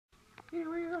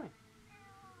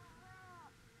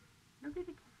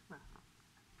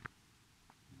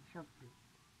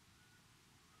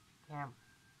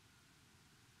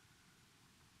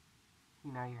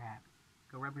now you're happy.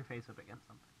 Go rub your face up against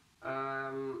something.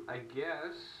 I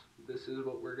guess this is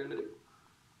what we're gonna do.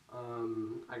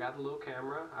 I got the little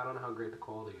camera. I don't know how great the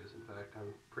quality is. In fact,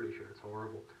 I'm pretty sure it's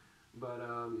horrible. But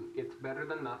it's better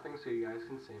than nothing, so you guys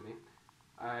can see me.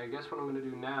 I guess what I'm gonna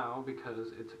do now,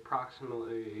 because it's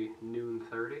approximately noon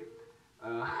 30,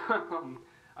 I'm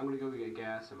gonna go get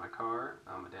gas in my car.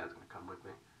 My dad's gonna come with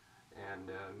me,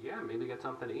 and yeah, maybe get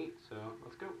something to eat. So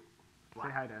let's go. Wow.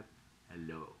 Say hi, Dad.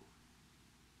 Hello.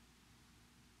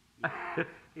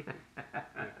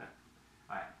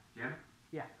 Alright, Jim?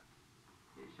 Yeah.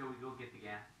 Shall we go get the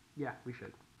gas? Yeah, we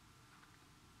should.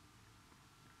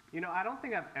 You know, I don't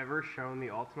think I've ever shown the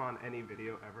Altima on any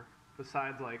video ever,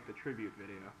 besides like the tribute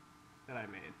video that I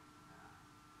made.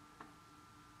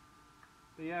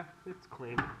 But yeah, it's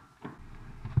clean.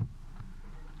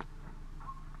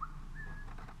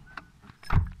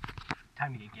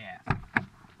 Time to get gas.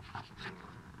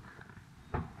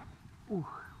 Ooh,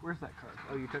 where's that card?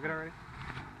 Oh, you took it already?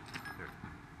 Sure.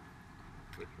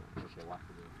 Which one? Okay, watch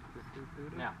the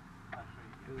video. Now, I'll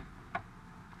show you.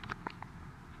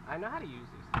 I know how to use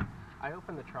these things. I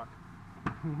opened the trunk.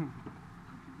 What'd you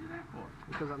do that for?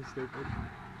 Because I'm stupid.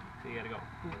 So you gotta go.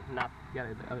 Not, you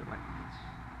gotta the other way.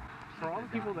 For all the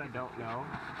people that don't know,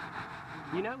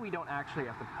 you know we don't actually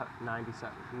have to put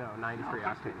 93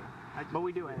 octane. But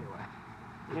we do anyway.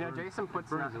 You know, Jason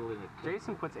puts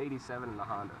 87 in the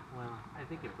Honda. Well, I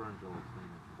think it burns a little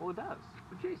cleaner. Well, it does.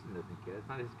 But Jason doesn't care. It's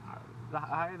not his car. The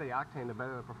higher the octane, the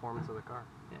better the performance of the car.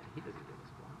 Yeah, he doesn't give a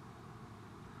squat.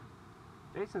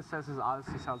 Jason says his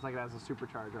Odyssey sounds like it has a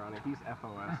supercharger on it. He's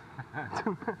FOS. I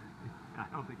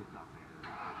don't think it's not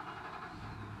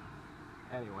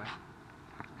fair. Anyway.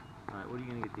 Alright, what are you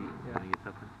going to get to eat? Yeah. Gonna get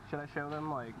something? Should I show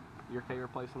them, like, your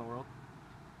favorite place in the world?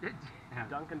 Yeah.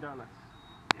 Dunkin' Donuts.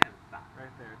 Yeah, stop.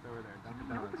 Right there, it's over there. Dunkin'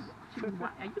 No, Donuts.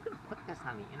 why, are you going to put this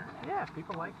on the internet? Yeah,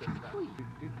 people like this stuff. Please.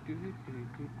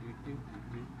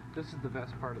 This is the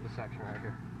best part of the section right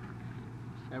here.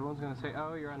 Everyone's going to say,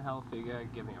 oh, you're unhealthy. Yeah,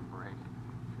 give me a break.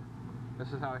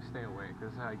 This is how I stay awake.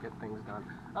 This is how I get things done.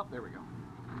 Oh, there we go.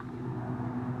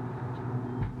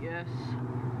 Yes.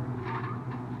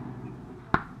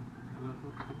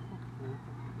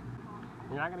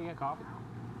 You're not going to get coffee?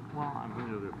 Well, I'm going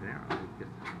to go to Panera.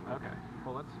 Okay.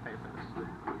 Well, let's pay for this.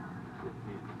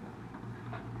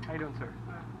 How you doing, sir?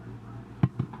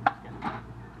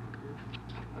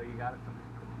 Oh, you got it?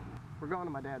 We're going to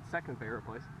my dad's second favorite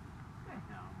place.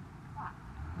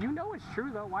 You know it's true,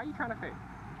 though. Why are you trying to fake?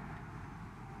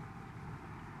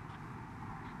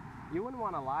 You wouldn't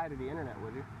want to lie to the internet,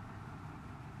 would you?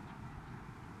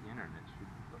 The internet should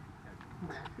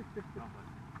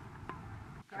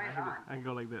I can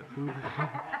go like this.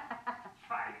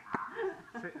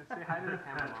 say hi to the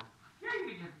camera, Mom. Yeah,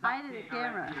 you just Hi to the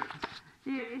camera.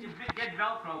 Just get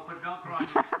Velcro, put Velcro on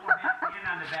your forehead and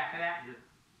on the back of that, and just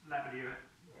slap it here.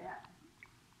 Yeah.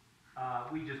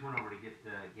 we just went over to get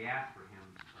the gas for him.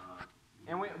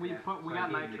 And we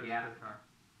got nitrous for the car.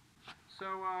 So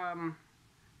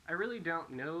I really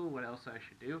don't know what else I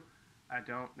should do. I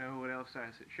don't know what else I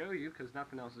should show you because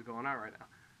nothing else is going on right now.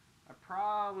 I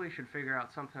probably should figure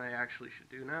out something I actually should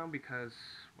do now because,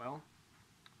 well,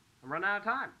 I'm running out of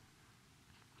time.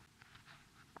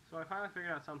 So I finally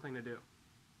figured out something to do.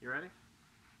 You ready?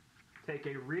 Take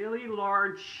a really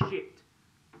large shit.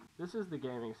 This is the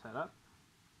gaming setup.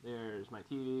 There's my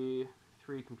TV,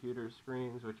 3 computer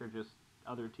screens, which are just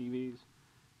other TVs,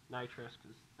 nitrous,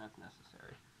 because that's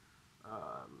necessary.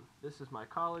 This is my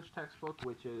college textbook,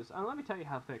 which is, let me tell you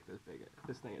how thick this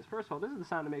thing is. First of all, this is the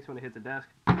sound it makes when it hits a desk.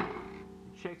 It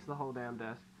shakes the whole damn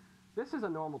desk. This is a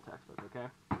normal textbook, okay?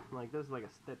 Like, this is like a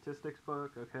statistics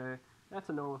book, okay? That's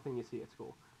a normal thing you see at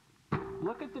school.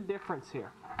 Look at the difference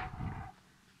here.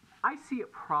 I see a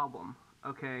problem,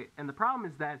 okay? And the problem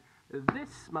is that this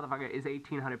motherfucker is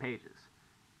 1,800 pages.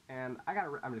 And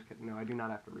I'm just kidding, no, I do not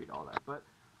have to read all that. But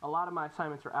a lot of my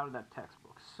assignments are out of that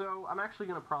textbook. So I'm actually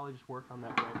going to probably just work on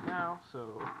that right now.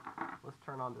 So let's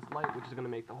turn on this light, which is going to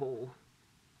make the whole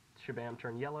shabam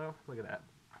turn yellow. Look at that.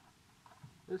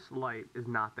 This light is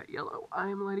not that yellow. I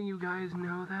am letting you guys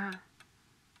know that.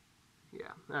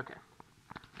 Yeah, okay.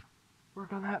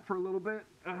 Work on that for a little bit.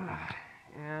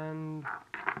 And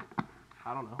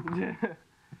I don't know.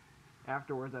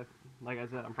 Afterwards, like I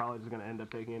said, I'm probably just going to end up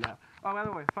taking a nap. Oh, by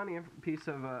the way, funny piece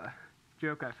of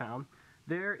joke I found.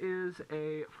 There is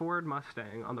a Ford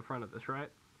Mustang on the front of this, right?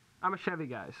 I'm a Chevy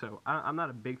guy, so I'm not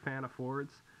a big fan of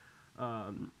Fords.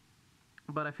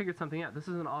 But I figured something out. This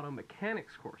is an auto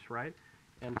mechanics course, right?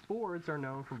 And Fords are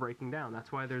known for breaking down.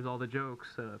 That's why there's all the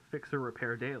jokes, fix or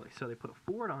repair daily. So they put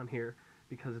a Ford on here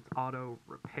because it's auto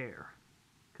repair.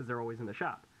 Because they're always in the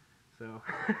shop. So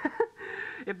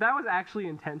If that was actually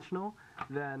intentional,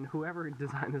 then whoever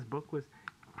designed this book was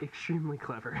extremely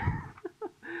clever.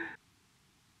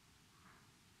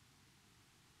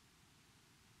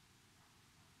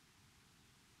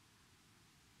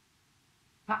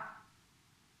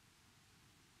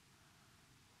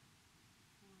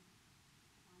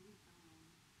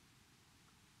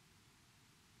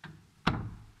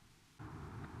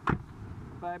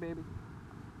 Bye, baby.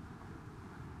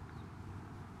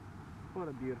 What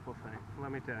a beautiful thing,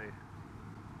 let me tell you.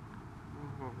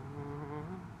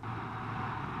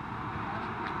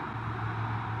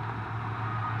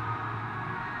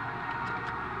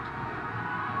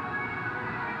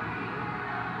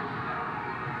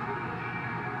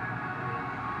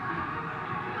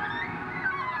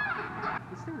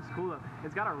 This thing is cool though.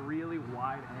 It's got a really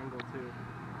wide angle too.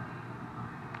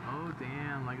 Oh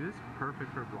damn, like this is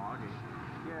perfect for vlogging.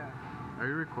 Yeah. Are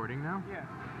you recording now? Yeah.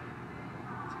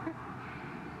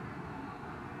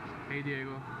 Hey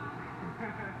Diego.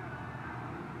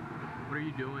 What are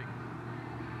you doing?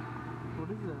 What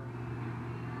is that?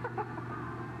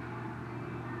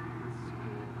 This is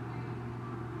cool.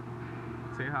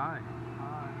 Say hi.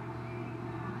 Hi.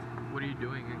 What are you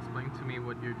doing? Explain to me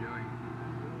what you're doing.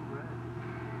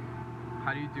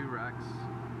 How do you do Rex?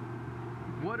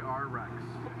 What are Rex?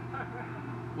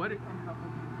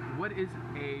 What is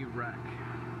a Rec?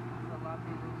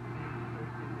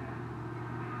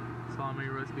 Salami,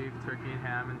 roast beef, turkey and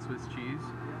ham, and Swiss cheese.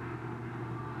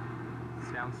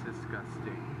 Sounds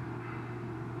disgusting.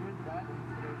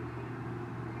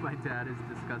 My dad is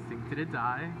disgusting. Did it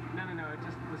die? No, it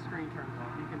just the screen turns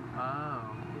off. You can.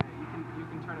 Oh. Yeah, you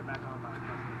can turn it back on by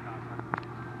pressing the top button.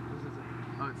 This is it.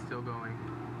 Oh, it's still going.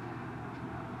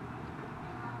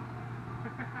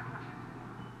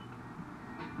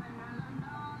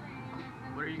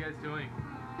 What are you guys doing?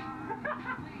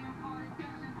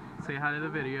 Say hi to the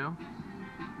video.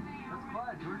 That's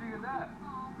fun. Where'd you get that?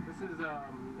 This is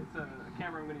it's a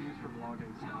camera I'm gonna use for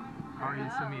vlogging stuff. How are you,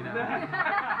 Samina? Hey,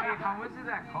 how much did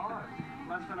that cost?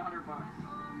 Less than $100.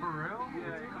 For real?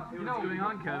 Yeah. What's going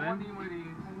on, Kevin? One of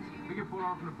these, we get pulled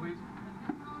off from the police.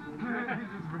 He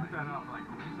just ripped that up. Like,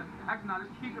 actually, no,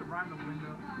 just keep it right in the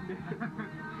window.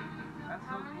 That's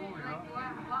so cool, yo.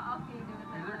 What else can you do with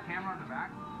it? Is there a camera on the back?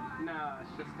 No, it's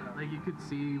just Like you could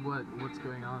see what's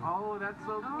going on. Oh, that's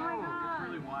so cool. Oh my it's god.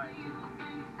 really wide too.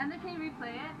 And then can you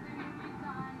replay it?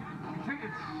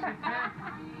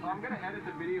 Well, I'm gonna edit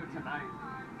the video tonight.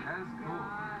 That is cool.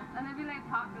 And then be like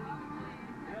pop release.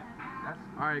 That's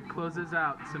All right, close this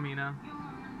out, Samina.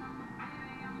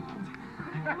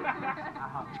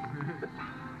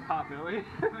 Pop Billy.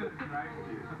 right.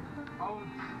 Oh.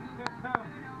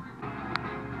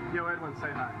 Yo, Edwin,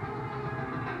 say hi.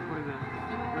 What is that?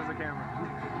 There's a camera.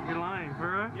 You're lying,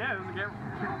 bro. Yeah, there's a camera.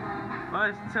 Oh,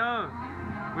 it's tough.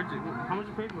 How much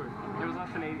you pay for it? It was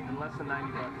less than $90.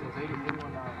 It was $81.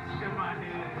 In my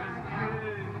head, that's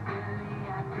good.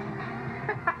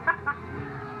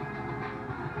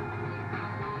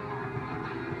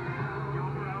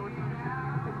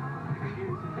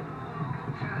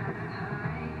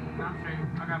 I'm straight.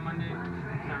 I got Monday,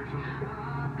 Saturday,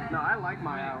 Sunday. No, I like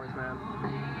my hours, man.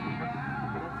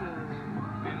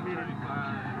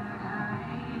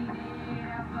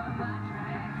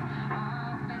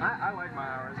 I like my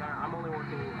hours. I'm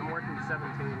working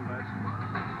 17, but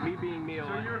me being me. So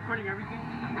you're recording everything?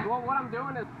 Well, what I'm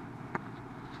doing is.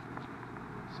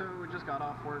 So we just got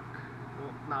off work.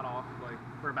 Well, not off. Like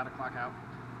we're about to clock out.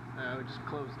 We just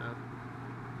closed up.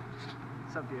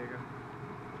 What's up, Diego?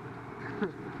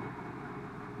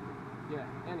 Yeah.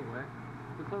 Anyway,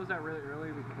 we closed out really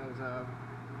early because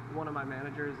one of my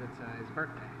managers. It's his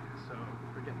birthday, so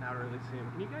we're getting out early to see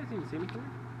him. Can you guys even see me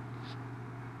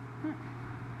here?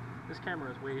 This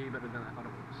camera is way better than I thought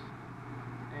it was.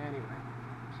 Anyway,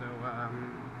 so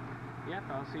yeah,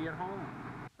 I'll see you at home.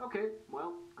 Okay,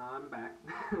 well, I'm back.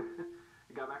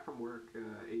 I got back from work,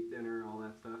 ate dinner, all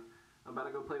that stuff. I'm about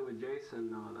to go play with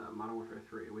Jason on Modern Warfare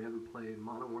 3. We haven't played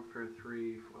Modern Warfare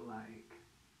 3 for like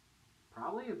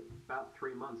probably about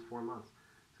 3 months, 4 months.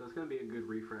 So it's gonna be a good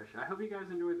refresh. I hope you guys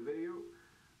enjoyed the video.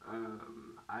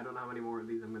 I don't know how many more of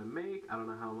these I'm gonna make. I don't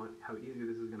know how easy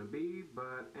this is gonna be,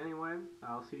 but anyway,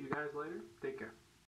 I'll see you guys later. Take care.